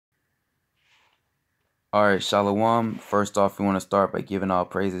All right, Shalom. First off, we want to start by giving all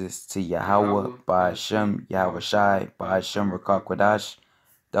praises to Yahweh, by Hashem, Yahweh Shai, by Hashem, Rakak Kwadash.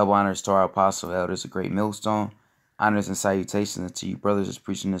 Double honors to our apostle, elders, a great millstone. Honors and salutations to you, brothers, that's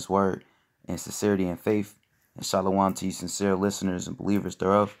preaching this word in sincerity and faith. And Shalom to you, sincere listeners and believers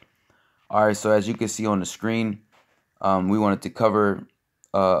thereof. All right, so as you can see on the screen, we wanted to cover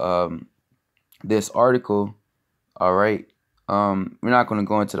this article. All right. We're not going to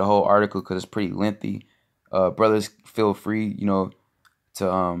go into the whole article because it's pretty lengthy. Brothers, feel free,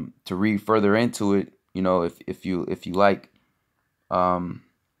 to read further into it. If you like. I'm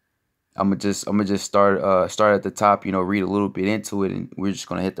gonna just start at the top. Read a little bit into it, and we're just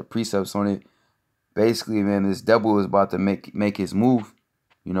gonna hit the precepts on it. Basically, man, this devil is about to make his move.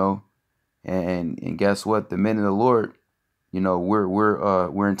 And guess what? The men of the Lord,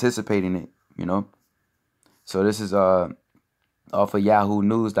 we're anticipating it. So this is off of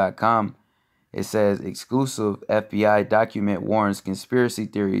YahooNews.com. It says exclusive FBI document warns conspiracy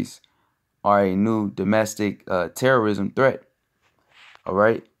theories are a new domestic terrorism threat. All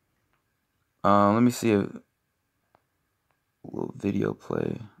right. Let me see a little video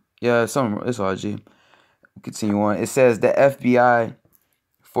play. Yeah, it's RG. Continue on. It says the FBI,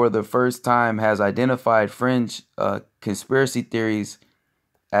 for the first time, has identified fringe conspiracy theories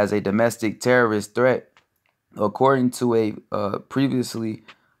as a domestic terrorist threat, according to a previously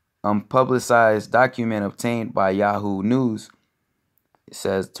unpublicized document obtained by Yahoo News. It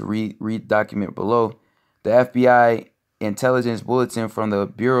says to read document below. The FBI intelligence bulletin from the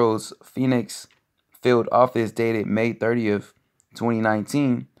Bureau's Phoenix field office dated May 30th,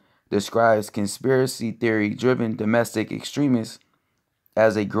 2019 describes conspiracy theory-driven domestic extremists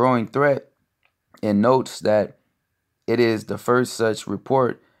as a growing threat and notes that it is the first such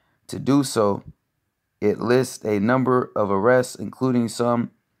report to do so. It lists a number of arrests, including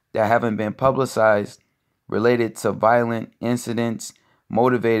some that haven't been publicized, related to violent incidents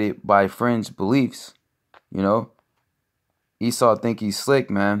motivated by fringe beliefs. Esau think he's slick,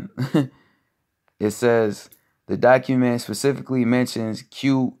 man. It says the document specifically mentions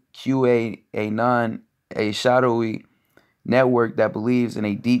QAnon, a shadowy network that believes in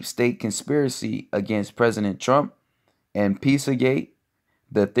a deep state conspiracy against President Trump, and Pizzagate,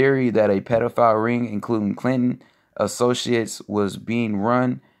 the theory that a pedophile ring, including Clinton associates, was being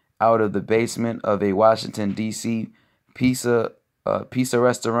run out of the basement of a Washington, D.C. pizza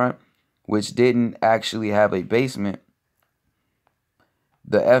restaurant, which didn't actually have a basement.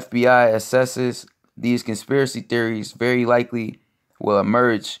 The FBI assesses these conspiracy theories very likely will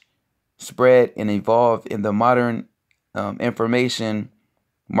emerge, spread, and evolve in the modern information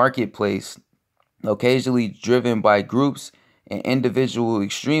marketplace, occasionally driven by groups and individual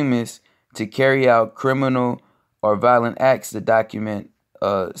extremists to carry out criminal or violent acts, the document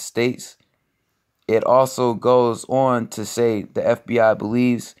states. It also goes on to say the FBI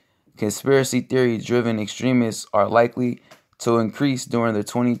believes conspiracy theory-driven extremists are likely to increase during the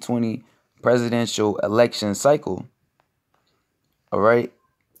 2020 presidential election cycle. All right.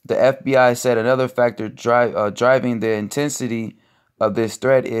 The FBI said another factor driving the intensity of this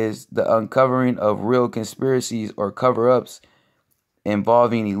threat is the uncovering of real conspiracies or cover-ups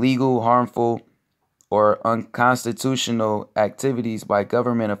involving illegal, harmful, or unconstitutional activities by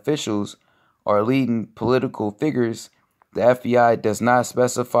government officials or leading political figures. The FBI does not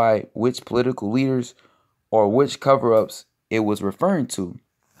specify which political leaders or which cover-ups it was referring to.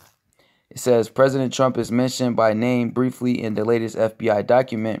 It says President Trump is mentioned by name briefly in the latest FBI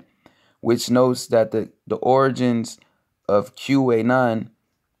document, which notes that the origins of QAnon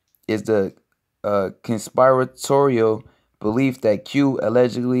is the conspiratorial belief that Q,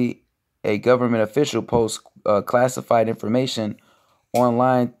 allegedly a government official, posts classified information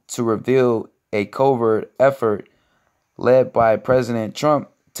online to reveal a covert effort led by President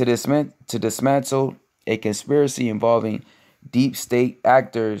Trump to dismantle a conspiracy involving deep state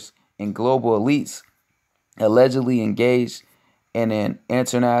actors and global elites allegedly engaged in an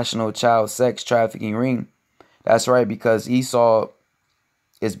international child sex trafficking ring. That's right, because Esau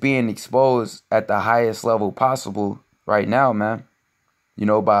is being exposed at the highest level possible right now, man.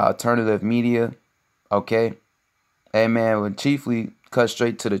 By alternative media, okay? And man, would chiefly cut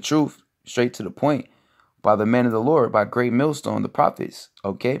straight to the truth, straight to the point, by the men of the Lord, by great millstone, the prophets,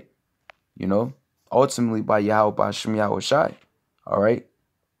 okay? Ultimately by Yahweh, by Hashem, Yahweh Shai, all right?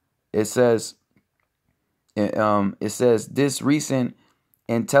 It says this recent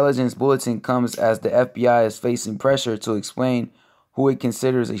intelligence bulletin comes as the FBI is facing pressure to explain who it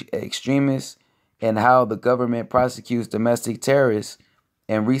considers extremists and how the government prosecutes domestic terrorists.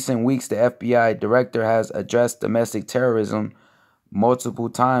 In recent weeks, the FBI director has addressed domestic terrorism multiple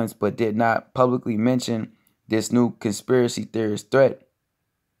times, but did not publicly mention this new conspiracy theorist threat.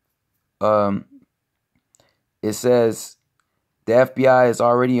 It says the FBI is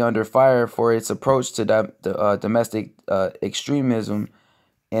already under fire for its approach to domestic extremism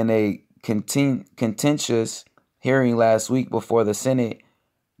in a contentious hearing last week before the Senate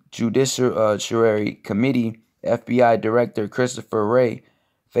Judiciary Committee. FBI Director Christopher Wray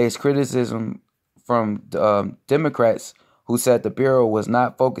faced criticism from Democrats who said the Bureau was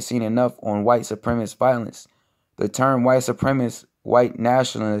not focusing enough on white supremacist violence. The term white supremacist, white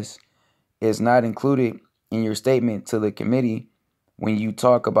nationalist is not included in your statement to the committee when you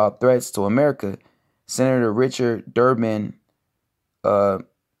talk about threats to America. Senator Richard Durbin, D3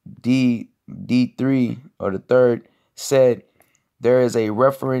 or the third, said there is a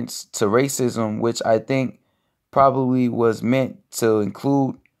reference to racism, which I think probably was meant to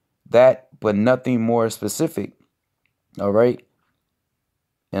include that, but nothing more specific. All right.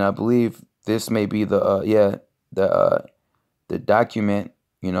 And I believe this may be the document,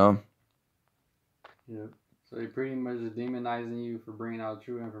 you know. Yeah. So they pretty much is demonizing you for bringing out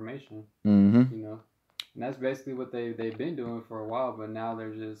true information. Mm-hmm. You know, and that's basically what they've been doing for a while. But now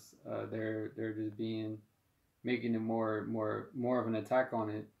they're just they're just making it more of an attack on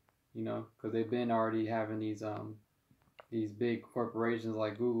it. You know, because they've been already having these big corporations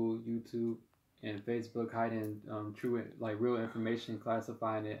like Google, YouTube, and Facebook hiding true, like, real information,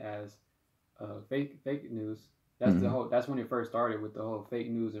 classifying it as fake news. That's that's when it first started with the whole fake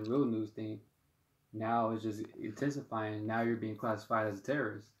news and real news thing. Now it's just intensifying. Now you're being classified as a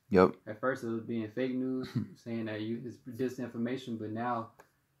terrorist. Yep. At first it was being fake news, saying that it's disinformation, but now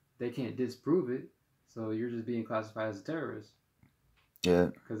they can't disprove it, so you're just being classified as a terrorist. Yeah.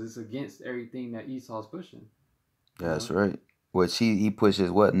 Because it's against everything that Esau's pushing. Yeah, that's right. Which he pushes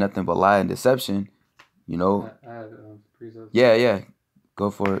what? Nothing but lie and deception. You know. I have precepts. Yeah.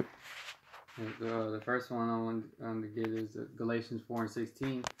 Go for it. The first one I want to get is Galatians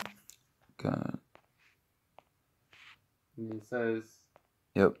 4:16. God. And it says,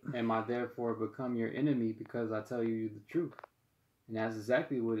 "Yep. Am I therefore become your enemy because I tell you the truth?" And that's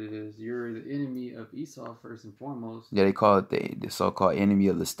exactly what it is. You're the enemy of Esau first and foremost. Yeah, they call it the so-called enemy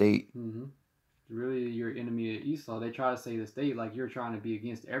of the state. Mm-hmm. Really, you're enemy of Esau. They try to say the state like you're trying to be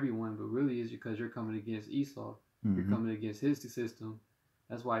against everyone, but really it's because you're coming against Esau. Mm-hmm. You're coming against his system.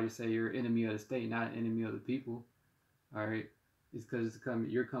 That's why you say you're enemy of the state, not enemy of the people. All right. It's because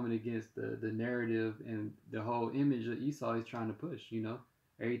you're coming against the narrative and the whole image that Esau is trying to push. You know,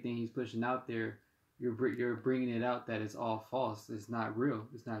 everything he's pushing out there, you're bringing it out that it's all false. It's not real.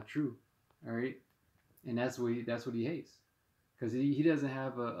 It's not true. All right, and that's what he hates, because he doesn't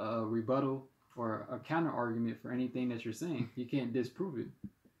have a rebuttal or a counter argument for anything that you're saying. He can't disprove it.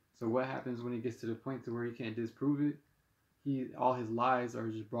 So what happens when he gets to the point to where he can't disprove it? All his lies are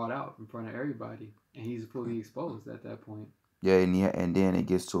just brought out in front of everybody, and he's fully exposed at that point. Yeah, and then it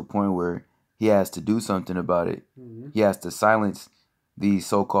gets to a point where he has to do something about it. Mm-hmm. He has to silence these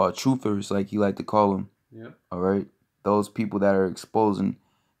so-called truthers, like you like to call them. Yep. All right, those people that are exposing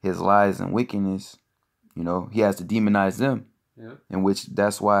his lies and wickedness. You know, he has to demonize them. Yep. In which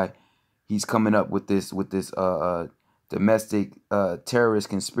that's why he's coming up with this domestic terrorist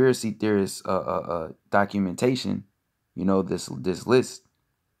conspiracy theorist documentation. You know, this list.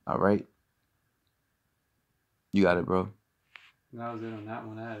 All right, you got it, bro. That was it on that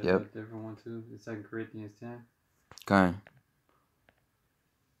one. I had a different one too. It's 2 Corinthians 10. Okay.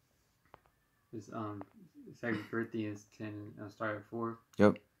 It's 2 Corinthians 10. I'll start at 4.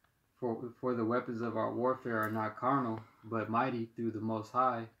 Yep. For the weapons of our warfare are not carnal, but mighty through the Most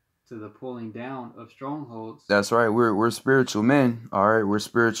High to the pulling down of strongholds. That's right. We're spiritual men. All right. We're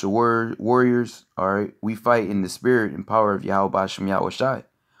spiritual warriors. All right. We fight in the spirit and power of Yahweh Bashem Yahweh Shai.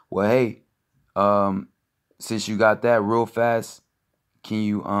 Well, hey, since you got that real fast, can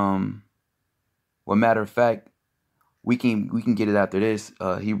you well, matter of fact, we can get it after this.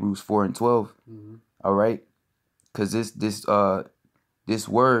 Hebrews 4:12. Mm-hmm. All right, because this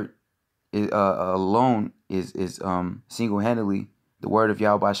word is alone is single-handedly, the word of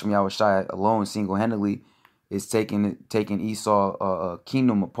Yahweh Bashem Yahweh Shai alone single-handedly is taking Esau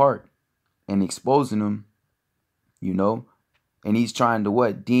kingdom apart and exposing them. You know, and he's trying to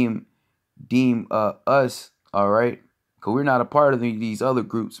what deem us, all right, because we're not a part of these other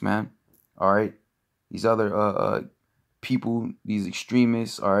groups, man. All right, these other people, these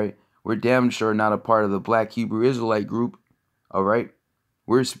extremists, all right, we're damn sure not a part of the Black Hebrew Israelite group. All right,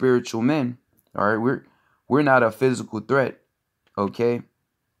 we're spiritual men. All right, we're not a physical threat. Okay,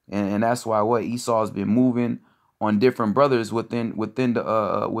 and that's why what Esau's been moving on different brothers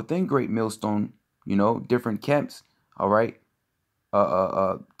within Great Millstone, you know, different camps. All right.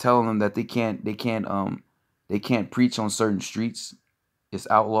 telling them that they can't preach on certain streets. It's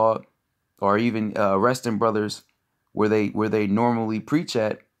outlawed. Or even arresting brothers where they normally preach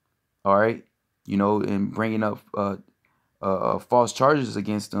at. All right, you know, and bringing up false charges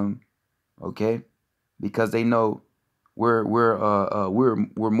against them. Okay, because they know we're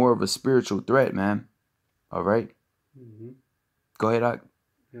more of a spiritual threat, man. All right, go ahead, Doc.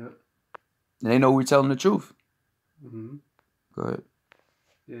 Yep. And they know we're telling the truth. Go ahead.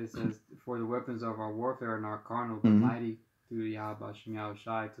 It says, "For the weapons of our warfare are not carnal, but mighty through Yahweh Shem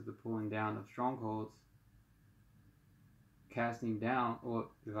Shai to the pulling down of strongholds, casting down." Or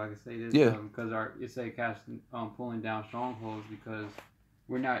if I can say this, because it say casting, pulling down strongholds, because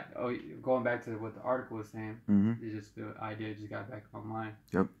we're not. Oh, going back to what the article was saying, it's just the idea just got back in my mind.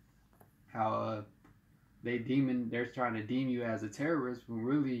 Yep. How they're trying to deem you as a terrorist when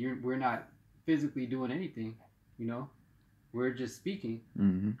really we're not physically doing anything, you know. We're just speaking.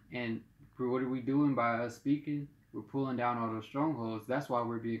 And what are we doing by us speaking? We're pulling down all those strongholds. That's why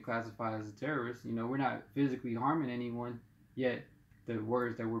we're being classified as a terrorist. You know, we're not physically harming anyone, yet the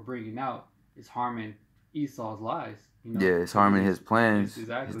words that we're bringing out is harming Esau's lies. You know? Yeah, it's harming his plans,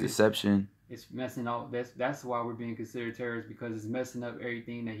 exactly. his deception. It's messing up. That's why we're being considered terrorists, because it's messing up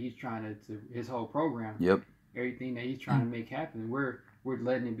everything that he's trying to his whole program. Yep. Everything that he's trying to make happen. We're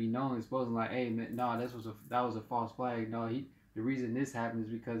letting it be known, exposing like, hey, man, no, that was a false flag. No, the reason this happened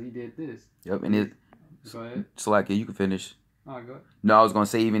is because he did this. Yep, and go ahead. So like, you can finish. Oh, go ahead. No, I was gonna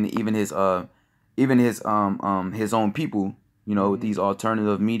say even his his own people, you know, with these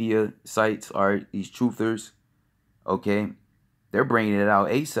alternative media sites, these truthers, okay, they're bringing it out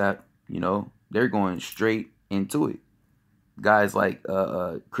ASAP. You know, they're going straight into it. Guys like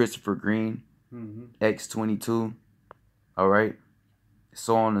Christopher Green, X22, all right,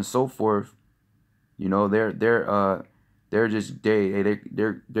 so on and so forth. You know, they're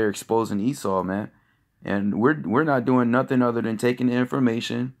exposing Esau, man, and we're not doing nothing other than taking the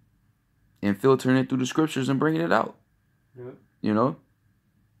information and filtering it through the scriptures and bringing it out. Yep. You know,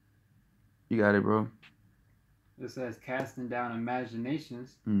 you got it, bro. It says, casting down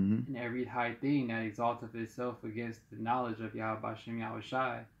imaginations and every high thing that exalteth itself against the knowledge of Yahweh Shem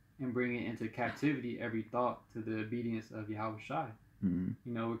Yahushai, and bringing into captivity every thought to the obedience of Yahushai. You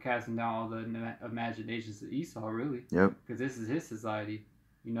know, we're casting down all the imaginations of Esau, really. Yep. Because this is his society.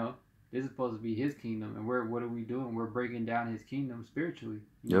 You know, this is supposed to be his kingdom, and what are we doing? We're breaking down his kingdom spiritually.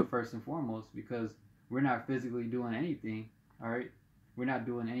 You know, first and foremost, because we're not physically doing anything. All right. We're not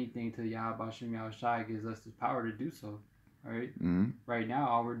doing anything till Yahweh Shem Yahushai gives us the power to do so. All right? Right now,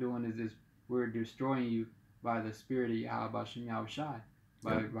 all we're doing is we're destroying you by the spirit of Yahweh Shem Yahushai.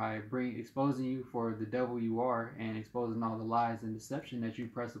 By exposing you for the devil you are, and exposing all the lies and deception that you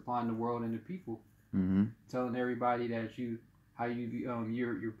press upon the world and the people. Telling everybody that you're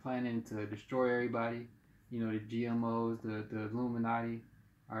planning to destroy everybody. You know, the GMOs, the Illuminati,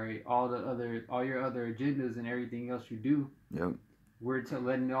 all right, all your other agendas and everything else you do. Yep. We're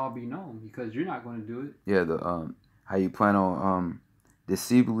letting it all be known, because you're not going to do it. Yeah, the how you plan on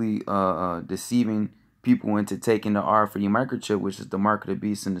deceiving people into taking the R for your microchip, which is the mark of the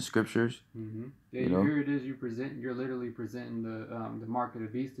beast in the scriptures. Yeah, here it is. You're literally presenting the mark of the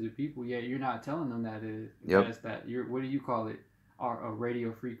beast to the people. Yeah, you're not telling them that it is. That's that. What do you call it? A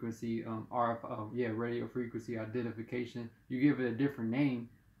radio frequency, radio frequency identification. You give it a different name.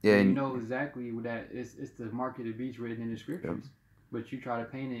 Yeah, you know exactly that it's the mark of the beast written in the scriptures. Yep. But you try to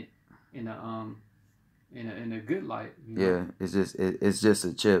paint it in a good light. You know? Yeah, it's just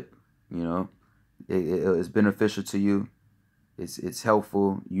a chip. You know, it's beneficial to you. It's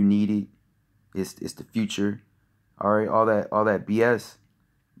helpful. You need it. It's the future. All right, all that BS.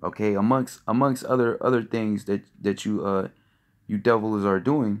 Okay, amongst other things that you devils are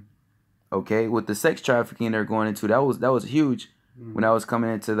doing. Okay, with the sex trafficking they're going into, that was huge. When I was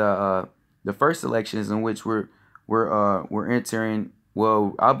coming into the first elections, in which we're entering.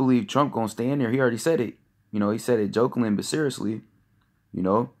 Well, I believe Trump gonna stay in there. He already said it. You know, he said it jokingly but seriously. You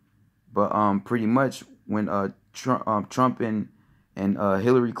know, but pretty much when Trump and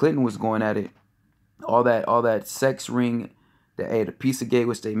Hillary Clinton was going at it, all that sex ring, the piece of gay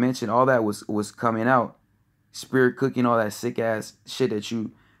which they mentioned, all that was coming out. Spirit cooking, all that sick ass shit that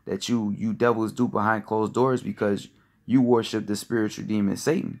you devils do behind closed doors, because you worship the spiritual demon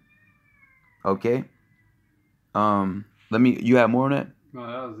Satan. Okay. You have more on that? No,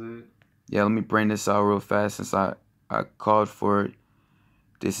 that was it. Yeah, let me bring this out real fast since I called for it.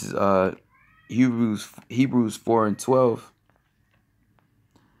 This is Hebrews 4:12.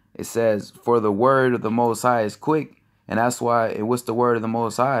 It says, "For the word of the Most High is quick," and that's why. And what's the word of the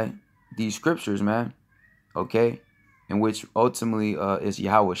Most High? These scriptures, man. Okay, in which ultimately is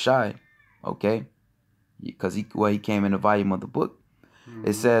Yahweh Shai, okay? Because he came in the volume of the book.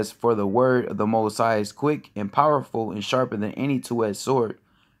 It says, "For the word of the Most High is quick and powerful and sharper than any two-edged sword,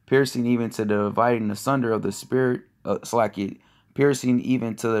 piercing even to the dividing asunder of the spirit, piercing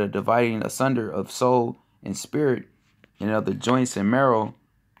even to the dividing asunder of soul and spirit, and of the joints and marrow,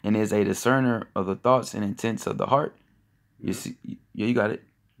 and is a discerner of the thoughts and intents of the heart." You see, yeah, you got it.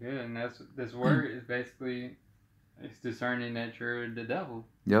 Yeah, and this word is basically, it's discerning that you're the devil.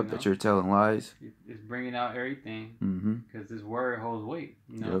 Yep, that you're telling lies. It's bringing out everything, because this word holds weight.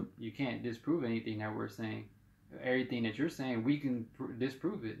 You can't disprove anything that we're saying. Everything that you're saying, we can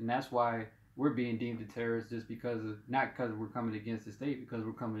disprove it, and that's why we're being deemed a terrorist, just not because we're coming against the state, because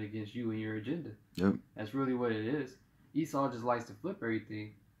we're coming against you and your agenda. Yep, that's really what it is. Esau just likes to flip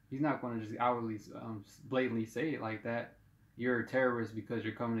everything. He's not going to just outwardly, blatantly say it like that. You're a terrorist because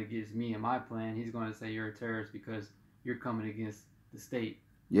you're coming against me and my plan. He's going to say you're a terrorist because you're coming against the state.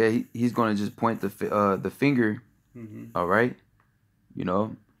 Yeah, he's going to just point the finger. All right,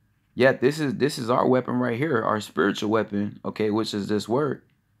 yeah, this is our weapon right here, our spiritual weapon, okay, which is this word,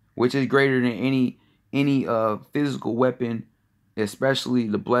 which is greater than any physical weapon, especially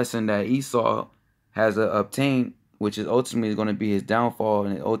the blessing that Esau has obtained, which is ultimately going to be his downfall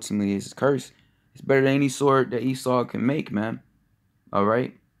and ultimately his curse. It's better than any sword that Esau can make, man. All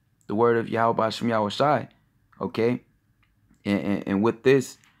right, the word of Yahweh Shem Yahweh Shai, okay, and with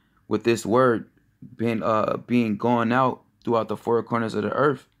this word being gone out throughout the four corners of the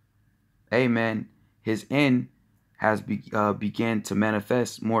earth, hey man, his end has began to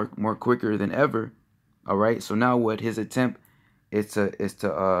manifest more quicker than ever. All right, so now what his attempt is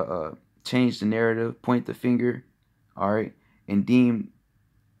to change the narrative, point the finger, all right, and deem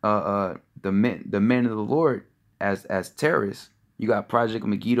the men of the Lord as terrorists. You got Project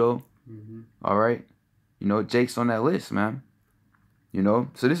Megiddo, all right, Jake's on that list, man.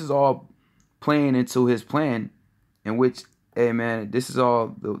 So this is all playing into his plan, in which, hey man, this is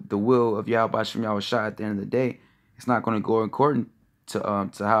all the will of Yahweh Shem Yahweh Shai. At the end of the day, it's not going to go according to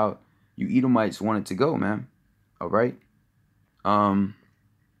how you Edomites want it to go, man. All right. I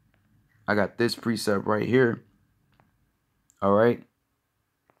got this precept right here. All right,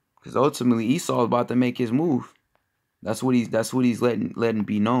 because ultimately Esau is about to make his move. That's what he's letting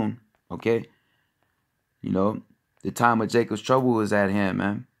be known. Okay. The time of Jacob's trouble is at hand,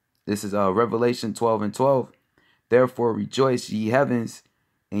 man. This is Revelation 12:12. "Therefore rejoice, ye heavens,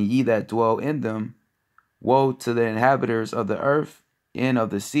 and ye that dwell in them. Woe to the inhabitants of the earth and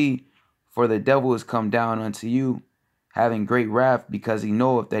of the sea, for the devil is come down unto you, having great wrath, because he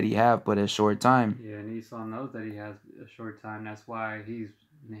knoweth that he have but a short time." Yeah, and Esau knows that he has a short time. That's why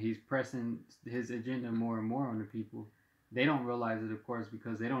he's pressing his agenda more and more on the people. They don't realize it, of course,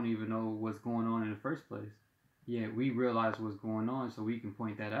 because they don't even know what's going on in the first place. Yeah, we realize what's going on, so we can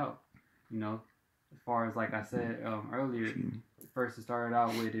point that out. As far as, like I said earlier, first it started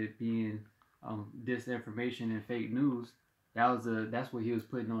out with it being disinformation and fake news. That's what he was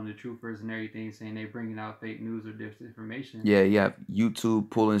putting on the truthers and everything, saying they bringing out fake news or disinformation. Yeah, you have YouTube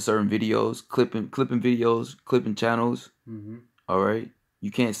pulling certain videos, clipping videos, clipping channels. All right,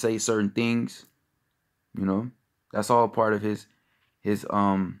 you can't say certain things. That's all part of his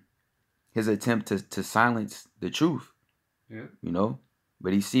attempt to silence the truth. Yeah.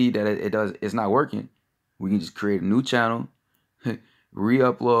 But he see that it's not working. We can just create a new channel,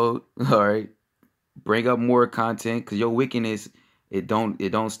 re-upload, all right, bring up more content, because your wickedness, it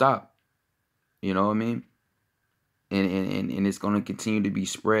don't stop. You know what I mean? And it's gonna continue to be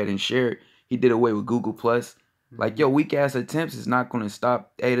spread and shared. He did away with Google Plus. Like, your weak ass attempts is not gonna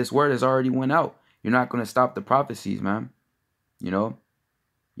stop. Hey, this word has already went out. You're not gonna stop the prophecies, man.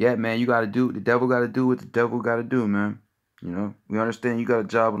 Yeah, man, the devil gotta do what the devil gotta do, man. We understand you got a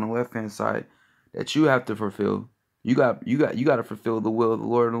job on the left hand side that you have to fulfill. You got to fulfill the will of the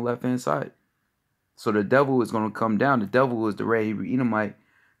Lord on the left hand side. So the devil is gonna come down. The devil is the Red Hebrew Edomite,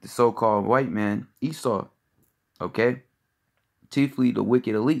 the so-called white man, Esau. Okay? Chiefly the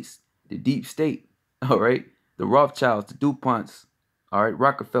wicked elites, the deep state, all right? The Rothschilds, the DuPonts, all right,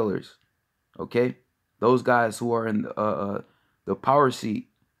 Rockefellers, okay? Those guys who are in the power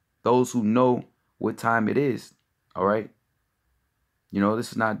seat, those who know what time it is, all right?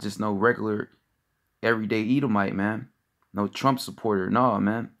 This is not just no regular everyday Edomite, man. No Trump supporter, no,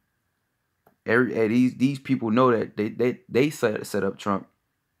 man. These people know that they set up Trump,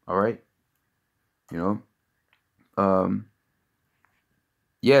 all right?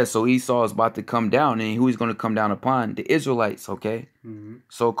 Yeah, so Esau is about to come down, and who he's going to come down upon? The Israelites, okay?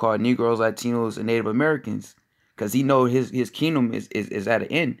 So-called Negroes, Latinos, and Native Americans, because he knows his kingdom is at an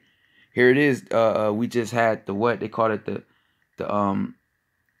end. Here it is. We just had the what they call it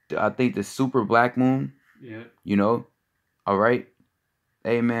I think the super black moon. Yeah. You know. All right.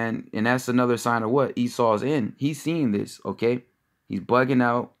 Hey man, and that's another sign of what Esau's in. He's seeing this. Okay. He's bugging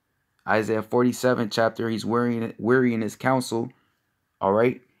out. Isaiah 47 chapter. He's wearying his counsel. All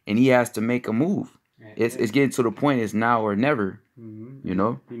right, and he has to make a move. It's getting to the point. It's now or never. Mm-hmm. You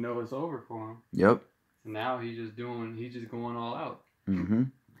know. He knows it's over for him. Yep. And now he's just going all out. Mm-hmm.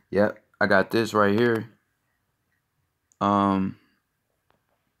 Yep. I got this right here.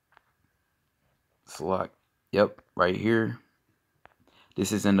 Select. Yep. Right here.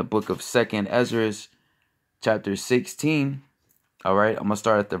 This is in the book of 2nd Ezra, chapter 16. All right. I'm gonna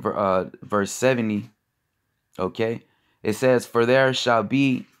start at the verse 70. Okay. It says, "For there shall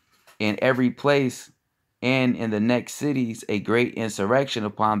be in every place and in the next cities a great insurrection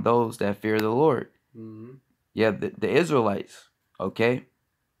upon those that fear the Lord." Mm-hmm. Yeah, the Israelites. Okay,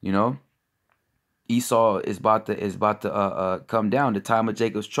 you know, Esau is about to come down. The time of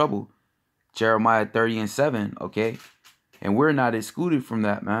Jacob's trouble, Jeremiah 30:7. Okay, and we're not excluded from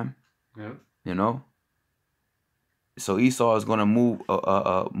that, man. Yep. You know, so Esau is gonna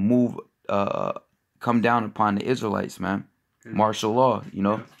come down upon the Israelites, man. Martial law, you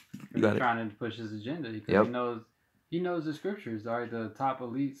know. Yep. You got trying to push his agenda because he knows the scriptures. All right, the top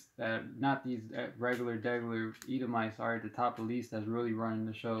elites that not these regular Edomites. All right, the top elites that's really running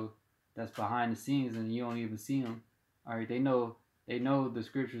the show, that's behind the scenes, and you don't even see them. All right, they know the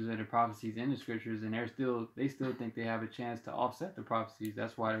scriptures and the prophecies in the scriptures, and they still think they have a chance to offset the prophecies.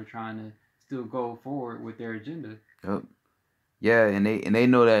 That's why they're trying to still go forward with their agenda. Yep. Yeah, and they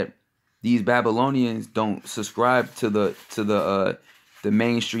know that these Babylonians don't subscribe to the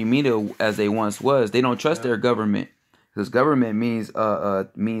mainstream media as they once was. They don't trust their government, because government means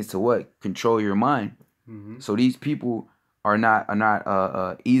to what? Control your mind. Mm-hmm. So these people are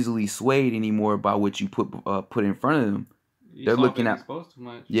not easily swayed anymore by what you put in front of them. They're looking at exposed too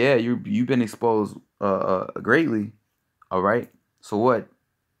much. Yeah, you've been exposed greatly. All right. So what?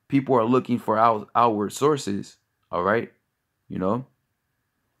 People are looking for outward sources. All right. You know.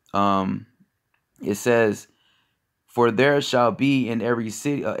 It says, "For there shall be in every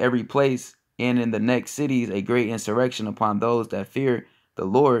city, every place, and in the next cities a great insurrection upon those that fear the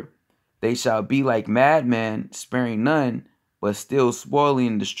Lord. They shall be like madmen, sparing none, but still spoiling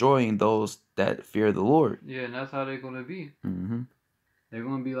and destroying those that fear the Lord." Yeah, and that's how they're gonna be. Mm-hmm. They're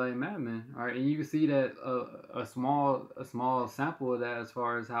gonna be like madmen. All right, and you can see that a small sample of that as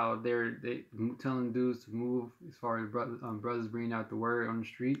far as how they telling dudes to move, as far as brothers bringing out the word on the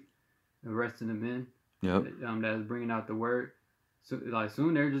street, arresting the men. Yep. That is bringing out the word. So like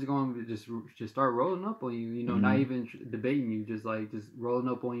soon they're just going to just start rolling up on you. You know, not even debating you, just rolling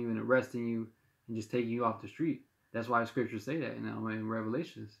up on you and arresting you and just taking you off the street. That's why scriptures say that in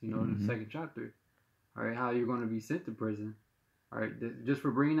Revelations. You know, in the 2nd chapter. All right, how you're going to be sent to prison. All right, just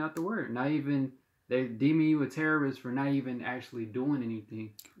for bringing out the word. Not even they deeming you a terrorist for not even actually doing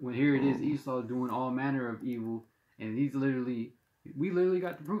anything. When here it is, Esau doing all manner of evil, and we literally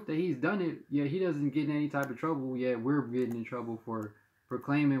got the proof that he's done it. Yeah, he doesn't get in any type of trouble. Yeah, we're getting in trouble for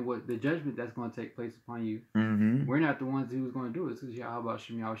proclaiming what the judgment that's going to take place upon you. Mm-hmm. We're not the ones who's going to do it. So how about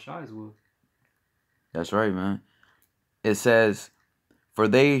Shemiah Shai's will? That's right, man. It says, "For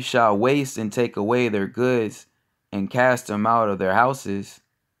they shall waste and take away their goods and cast them out of their houses."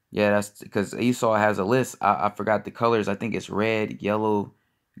 Yeah, that's because Esau has a list. I forgot the colors. I think it's red, yellow,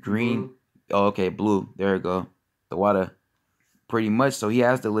 green. Blue. Oh, okay, blue. There you go. The water. Pretty much. So he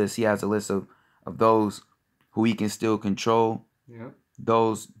has the list. He has a list of those who he can still control. Yep.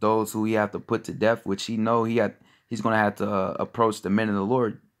 Those who he have to put to death, which he's gonna have to approach the men of the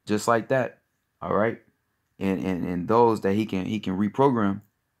Lord just like that. All right, and those that he can reprogram.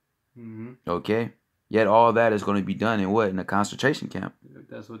 Mm-hmm. Okay. Yet all that is going to be done in a concentration camp.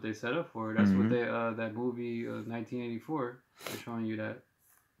 That's what they set up for. That's what they that movie 1984. They're showing you that.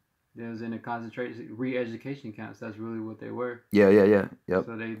 They was in a concentration re-education camps. That's really what they were. Yeah. Yep.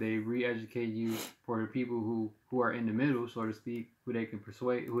 So they re-educate you for the people who are in the middle, so to speak, who they can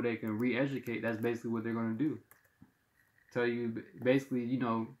persuade, who they can re-educate. That's basically what they're going to do. Tell you basically,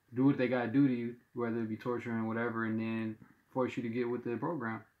 do what they got to do to you, whether it be torture and whatever, and then force you to get with the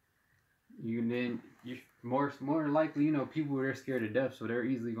program. You more likely, people they're scared to death, so they're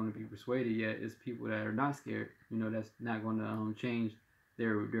easily going to be persuaded. Yet it's people that are not scared, that's not going to change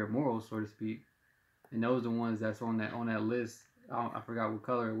their morals, so to speak. And those are the ones that's on that list. I forgot what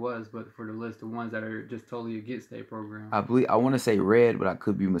color it was, but for the list, the ones that are just totally against their program. I want to say red, but I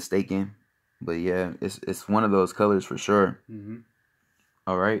could be mistaken. But yeah, it's one of those colors for sure. Mm-hmm.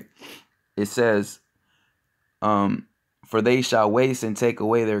 All right. It says, For they shall waste and take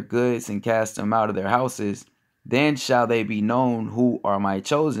away their goods and cast them out of their houses. Then shall they be known who are my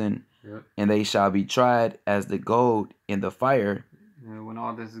chosen, and they shall be tried as the gold in the fire. When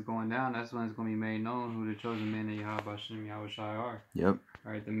all this is going down, that's when it's going to be made known who the chosen men of Yahweh Shem Yahushai are. Yep.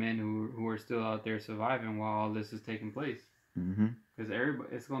 All right, the men who are still out there surviving while all this is taking place. Because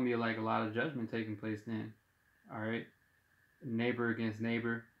it's going to be like a lot of judgment taking place then. All right, neighbor against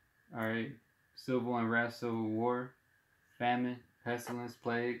neighbor. All right, civil unrest, civil war, famine, pestilence,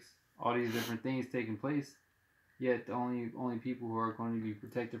 plagues, all these different things taking place. Yet the only people who are going to be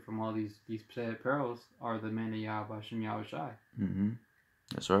protected from all these sad perils are the men of Yahweh Shem Yahushai.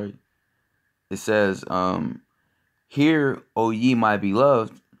 That's right. It says, "Hear, O ye my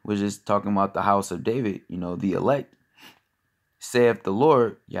beloved," which is talking about the house of David, the elect. "Saith the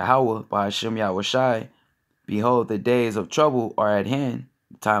Lord, Yahweh, by Hashem Yahushai, behold, the days of trouble are at hand,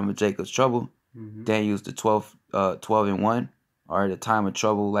 the time of Jacob's trouble." Daniel's the 12 and 1, or the time of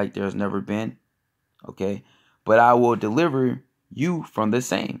trouble like there's never been. Okay. "But I will deliver you from the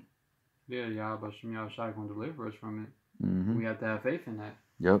same." Yeah, Yahweh Shem Yahushai going to deliver us from it. We have to have faith in that.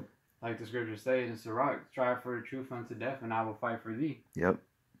 Yep. Like the scriptures say in Sirach, "Strive for the truth unto death, and I will fight for thee." Yep.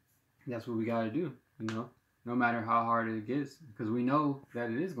 That's what we got to do, no matter how hard it gets, because we know that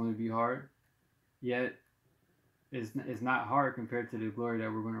it is going to be hard, yet it's not hard compared to the glory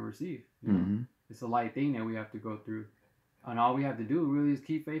that we're going to receive. It's a light thing that we have to go through, and all we have to do really is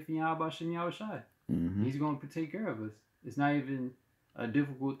keep faith in Yahweh Shem Yahushai. He's going to take care of us. It's not even a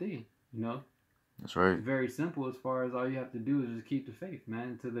difficult thing, That's right. It's very simple as far as all you have to do is just keep the faith,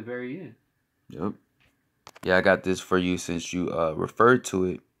 man, to the very end. Yep. Yeah, I got this for you since you referred to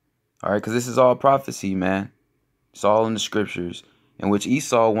it. All right, because this is all prophecy, man. It's all in the scriptures, in which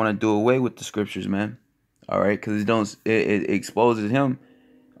Esau want to do away with the scriptures, man. All right, because it exposes him,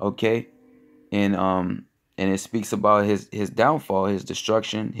 okay, and it speaks about his downfall, his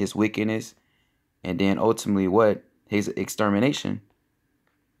destruction, his wickedness, and then ultimately what? His extermination.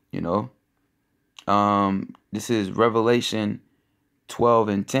 This is Revelation 12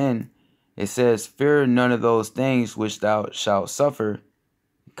 and 10. It says, "Fear none of those things which thou shalt suffer."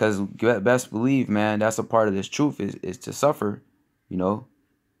 Because best believe, man, that's a part of this truth is to suffer, all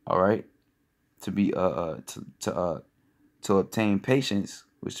right, to be to obtain patience,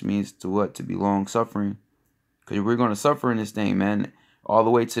 which means to be long suffering, because we're gonna suffer in this thing, man, all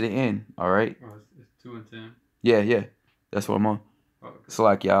the way to the end. All right. Oh, it's 2 and 10. Yeah, that's what I'm on. Oh, okay. So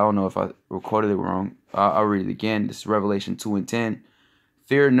I don't know if I recorded it wrong. I'll read it again. This is Revelation 2 and 10.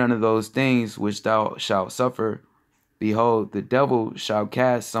 "Fear none of those things which thou shalt suffer. Behold, the devil shall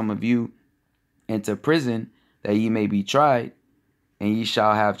cast some of you into prison, that ye may be tried, and ye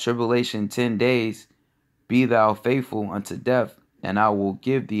shall have tribulation 10 days. Be thou faithful unto death, and I will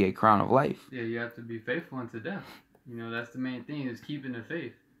give thee a crown of life." Yeah, you have to be faithful unto death. That's the main thing, is keeping the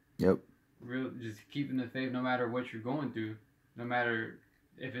faith. Yep. Just keeping the faith no matter what you're going through. No matter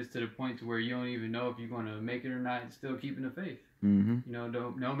if it's to the point to where you don't even know if you're going to make it or not, still keeping the faith.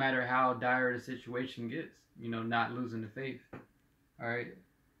 No matter how dire the situation gets, not losing the faith. All right.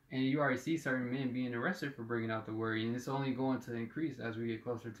 And you already see certain men being arrested for bringing out the word, and it's only going to increase as we get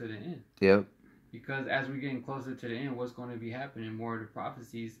closer to the end. Yep. Because as we're getting closer to the end, what's going to be happening? More of the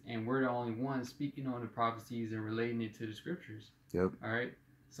prophecies, and we're the only ones speaking on the prophecies and relating it to the scriptures. Yep. All right.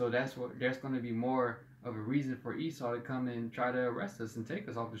 So there's going to be more of a reason for Esau to come and try to arrest us and take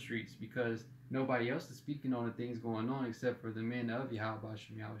us off the streets, because nobody else is speaking on the things going on except for the men of Yahweh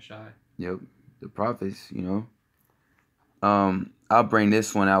Shem Yahushai. Yep. The prophets, I'll bring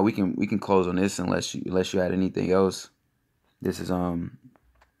this one out. We can close on this unless you had anything else. This is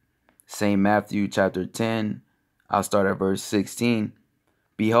St. Matthew chapter 10. I'll start at verse 16.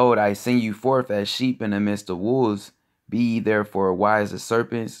 "Behold, I send you forth as sheep in the midst of wolves. Be ye therefore wise as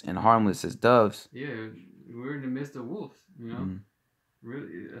serpents and harmless as doves." Yeah, we're in the midst of wolves,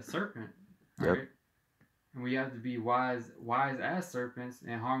 really a serpent. All yep. Right? And we have to be wise as serpents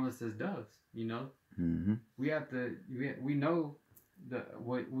and harmless as doves. We have to. We know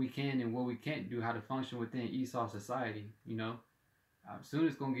what we can and what we can't do, how to function within Esau society. Soon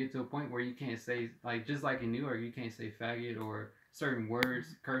it's gonna get to a point where you can't say, just like in New York, you can't say faggot or certain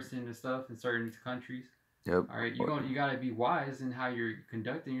words, cursing and stuff in certain countries. Yep. All right, you gotta be wise in how you're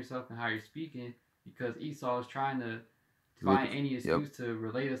conducting yourself and how you're speaking, because Esau is trying to find any excuse to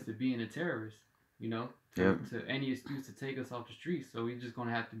relate us to being a terrorist. To any excuse to take us off the streets. So we're just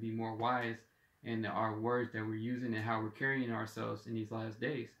gonna have to be more wise in our words that we're using and how we're carrying ourselves in these last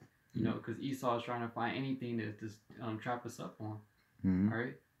days. Because Esau is trying to find anything to just trap us up on. All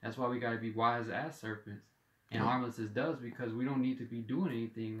right, that's why we gotta be wise as serpents and harmless as doves, because we don't need to be doing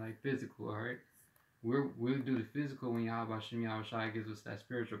anything like physical. All right. we'll do the physical when Yahweh Shem Yahushai gives us that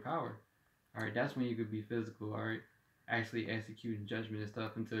spiritual power. All right, that's when you could be physical. All right, actually executing judgment and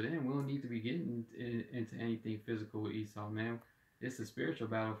stuff. Until then, we don't need to be getting into anything physical with Esau, man. It's a spiritual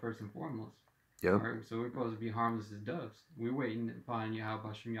battle first and foremost. Yep. All right, so we're supposed to be harmless as doves. We're waiting upon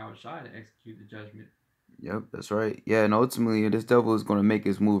Yahweh Shem Yahushai to execute the judgment. Yep, that's right. Yeah, and ultimately, this devil is going to make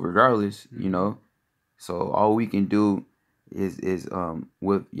his move regardless. You know, so all we can do is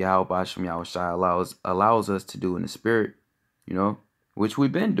with Yahweh Hashem Yahushai allows us to do in the spirit, you know, which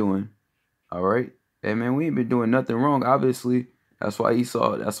we've been doing. All right, and man, we ain't been doing nothing wrong. Obviously, that's why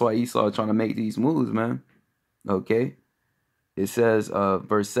Esau trying to make these moves, man. Okay, it says,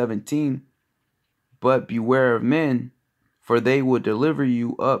 verse 17, but beware of men, for they will deliver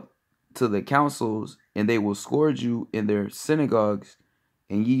you up to the councils, and they will scourge you in their synagogues,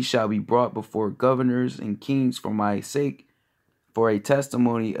 and ye shall be brought before governors and kings for my sake, for a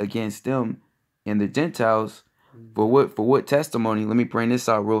testimony against them and the Gentiles. For what testimony? Let me bring this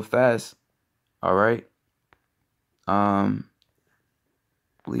out real fast. All right. I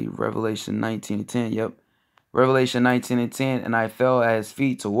believe Revelation 19:10. Yep. Revelation 19:10. And I fell at his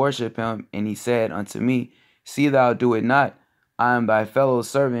feet to worship him, and he said unto me, see thou do it not. I am thy fellow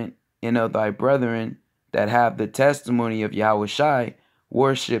servant and of thy brethren that have the testimony of Yahushai.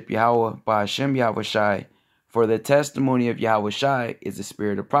 Worship Yahweh by Hashem Yahushai. For the testimony of Yahushai is the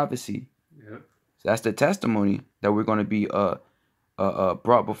spirit of prophecy. Yep. So that's the testimony that we're going to be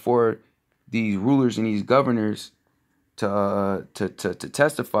brought before these rulers and these governors to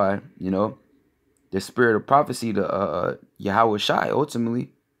testify. You know, the spirit of prophecy to Yahushai.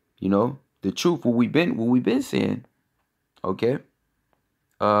 Ultimately, you know, the truth. What we've been saying. Okay.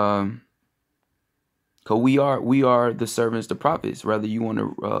 Cause we are the servants, the prophets, whether you want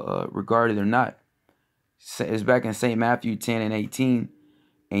to regard it or not. It's back in St. Matthew 10:18,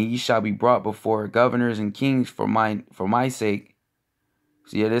 and ye shall be brought before governors and kings for my sake.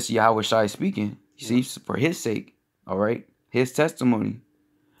 So yeah, this is Yahushai speaking. See, for his sake, all right, his testimony,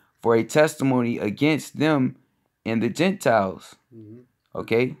 for a testimony against them and the Gentiles.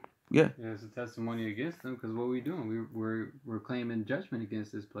 Okay, yeah. Yeah, it's a testimony against them because what we doing? We're claiming judgment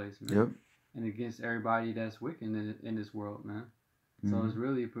against this place, man. Yep. And against everybody that's wicked in this world, man. So it's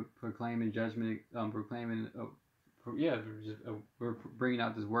really proclaiming judgment, we're bringing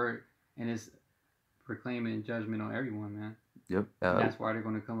out this word, and it's proclaiming judgment on everyone, man. Yep. And that's why they're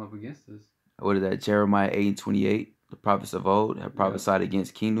going to come up against us. What is that? Jeremiah 8:28. The prophets of old have prophesied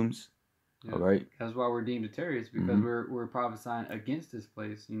against kingdoms. All right. That's why we're deemed terrorists, because we're prophesying against this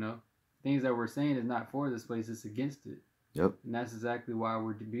place. You know, things that we're saying is not for this place; it's against it. Yep. And that's exactly why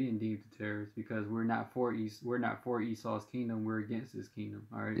we're being deemed terrorists, because we're not for Esau's kingdom. We're against his kingdom.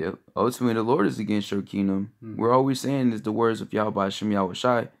 All right. Yep. Ultimately, the Lord is against your kingdom. We're always saying is the words of Yahweh Hashem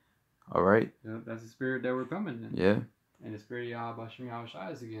Yahushai. All right. Yep. That's the spirit that we're coming in. Yeah. And the spirit of Yahweh Hashem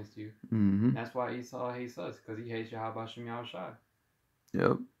Yahushai is against you. That's why Esau hates us, because he hates Yahweh Hashem Yahushai.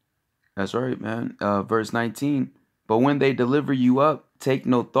 Yep. That's right, man. Verse 19. But when they deliver you up, take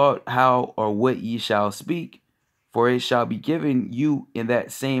no thought how or what ye shall speak, for it shall be given you in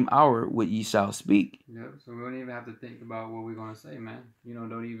that same hour what ye shall speak. Yep. So we don't even have to think about what we're gonna say, man. You know,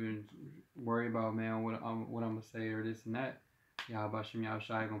 don't even worry about, man, what I'm gonna say or this and that. Yahweh Hashem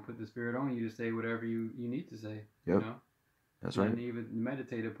Yahushai gonna put the spirit on you to say whatever you need to say. Yep. You know? That's right. And even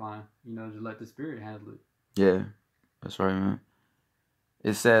meditate upon, you know, just let the spirit handle it. Yeah, that's right, man.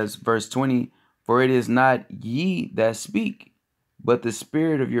 It says, verse 20, for it is not ye that speak, but the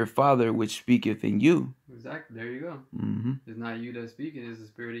spirit of your Father which speaketh in you. Exactly. There you go. It's not you that's speaking. It's the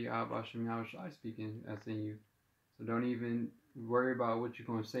spirit of Yahweh Hashem Yahushai speaking that's in you. So don't even worry about what you're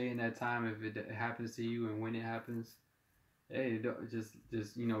going to say in that time if it happens to you and when it happens. Hey,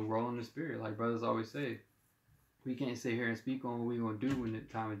 just you know, roll in the spirit. Like brothers always say, we can't sit here and speak on what we're going to do in the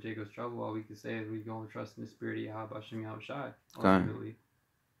time of Jacob's trouble. All we can say is we're going to trust in the spirit of Yahweh Hashem Yahushai, ultimately.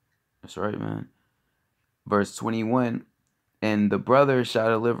 That's right, man. Verse 21, and the brother shall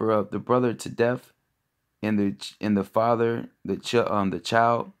deliver up the brother to death, and the father the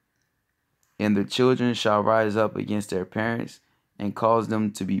child, and the children shall rise up against their parents and cause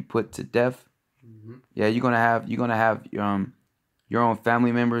them to be put to death. Yeah, you're gonna have your own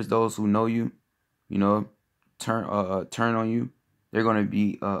family members, those who know you, you know, turn on you. They're gonna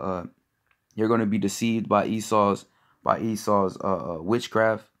be you're gonna be deceived by Esau's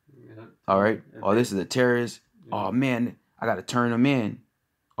witchcraft. All right. Oh, this is a terrorist. Oh man, I gotta turn them in,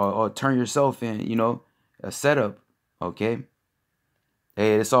 or turn yourself in. You know, a setup. Okay.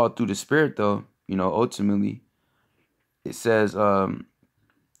 Hey, it's all through the spirit, though. You know, ultimately, it says,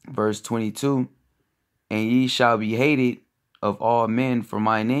 verse 22, and ye shall be hated of all men for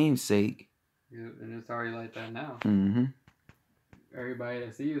my name's sake, Yeah, and it's already like that now. Mm-hmm. Everybody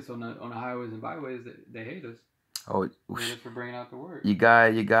that sees us on the highways and byways, they hate us. Oh, They hate us for bringing out the word. you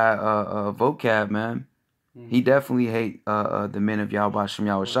got vocab, man. Mm-hmm. He definitely hate the men of Yahweh Shem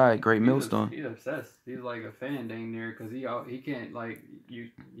Yahweh Shai. Great millstone. He's obsessed. He's like a fan dang near because he can't like you're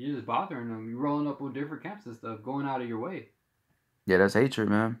just bothering him. You're rolling up with different camps and stuff, going out of your way. Yeah, that's hatred,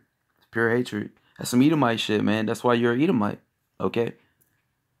 man. It's pure hatred. That's some Edomite shit, man. That's why you're an Edomite. Okay.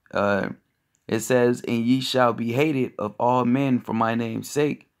 It says, "And ye shall be hated of all men for my name's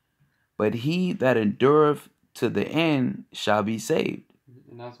sake, but he that endureth to the end shall be saved."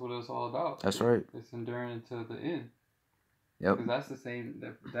 And that's what it's all about. That's right. It's enduring to the end. Yep. Because that's the same.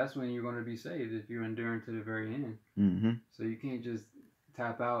 That's when you're going to be saved, if you're enduring to the very end. Mm-hmm. So you can't just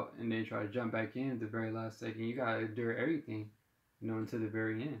tap out and then try to jump back in at the very last second. You got to endure everything, until the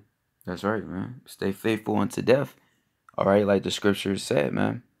very end. That's right, man. Stay faithful unto death. All right, like the scriptures said,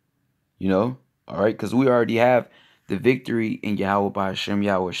 man. All right, because we already have the victory in Yahweh by Hashem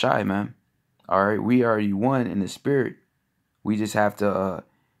Yahweh Shai, man. All right, we already won in the spirit. We just have to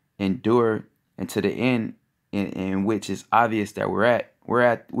endure until the end, in which is obvious that we're at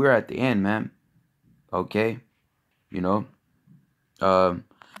the end, man. Okay, so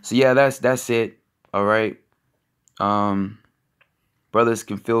yeah, that's it. All right. Brothers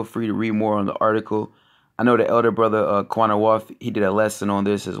can feel free to read more on the article. I know the elder brother Quana Wolf, he did a lesson on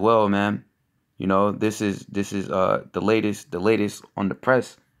this as well, man. This is the latest on the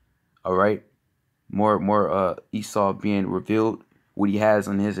press. All right. More Esau being revealed, what he has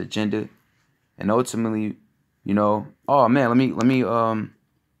on his agenda. And ultimately, oh man, let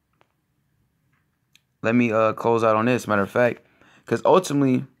me close out on this, matter of fact. Because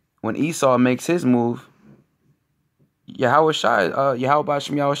ultimately, when Esau makes his move, Yahweh Shai, Yahweh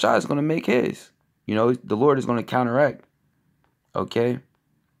Shem Yahweh Shai is going to make his. The Lord is going to counteract. Okay.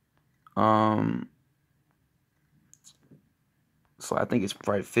 So I think it's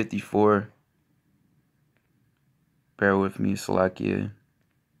right 54. Bear with me, Salakia.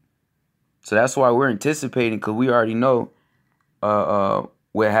 So that's why we're anticipating, because we already know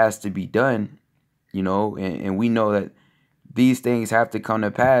what has to be done, and we know that these things have to come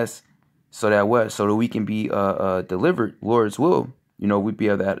to pass so that we can be delivered, Lord's will. We'd be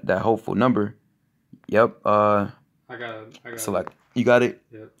of that hopeful number. Yep. I got it. You got it?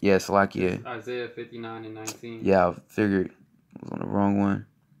 Yep. Yeah, Salakia. It's Isaiah 59 and 19. Yeah, I figured I was on the wrong one.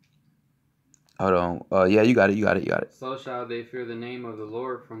 Hold on. Yeah, you got it. So shall they fear the name of the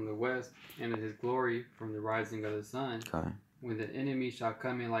Lord from the west, and of his glory from the rising of the sun. Okay. When the enemy shall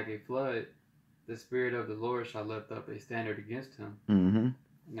come in like a flood, the Spirit of the Lord shall lift up a standard against him. Mm-hmm. And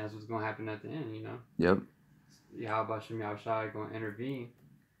that's what's going to happen at the end, Yep. Yahweh Shem Yahweh Shai going to intervene,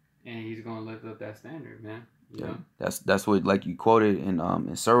 and he's going to lift up that standard, man. You know? That's what, like you quoted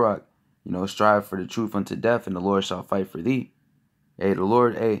in Sirach, strive for the truth unto death, and the Lord shall fight for thee. And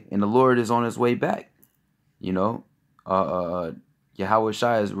the Lord is on his way back. Yahweh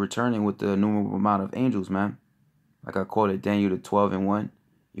Shai is returning with the innumerable amount of angels, man. Like I quoted Daniel 12:1.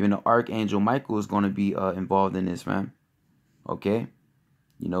 Even the archangel Michael is going to be involved in this, man. Okay,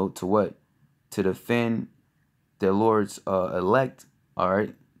 to what? To defend the Lord's elect. All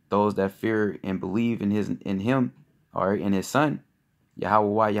right, those that fear and believe in him. All right, in his Son,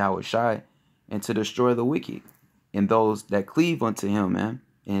 Yahweh Shai, and to destroy the wicked and those that cleave unto him, man,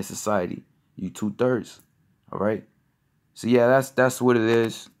 in his society. You 2/3. All right. So yeah, that's what it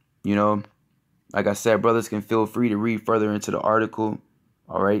is. Like I said, brothers can feel free to read further into the article.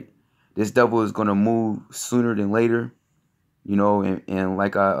 All right. This devil is gonna move sooner than later. And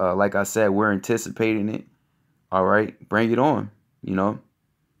like I said, we're anticipating it. All right, bring it on.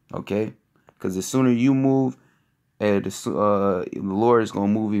 Okay, because the sooner you move, the Lord is gonna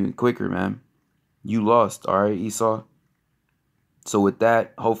move even quicker, man. You lost, all right, Esau. So with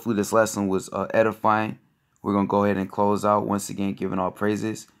that, hopefully this lesson was edifying. We're going to go ahead and close out once again, giving all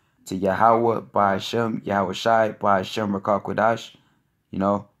praises to Yahweh, by Hashem, Yahweh Shai, by Hashem, Rakah Kodash,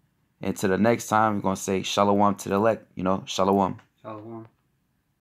 And to the next time, we're going to say Shalom to the elect, Shalom. Shalom.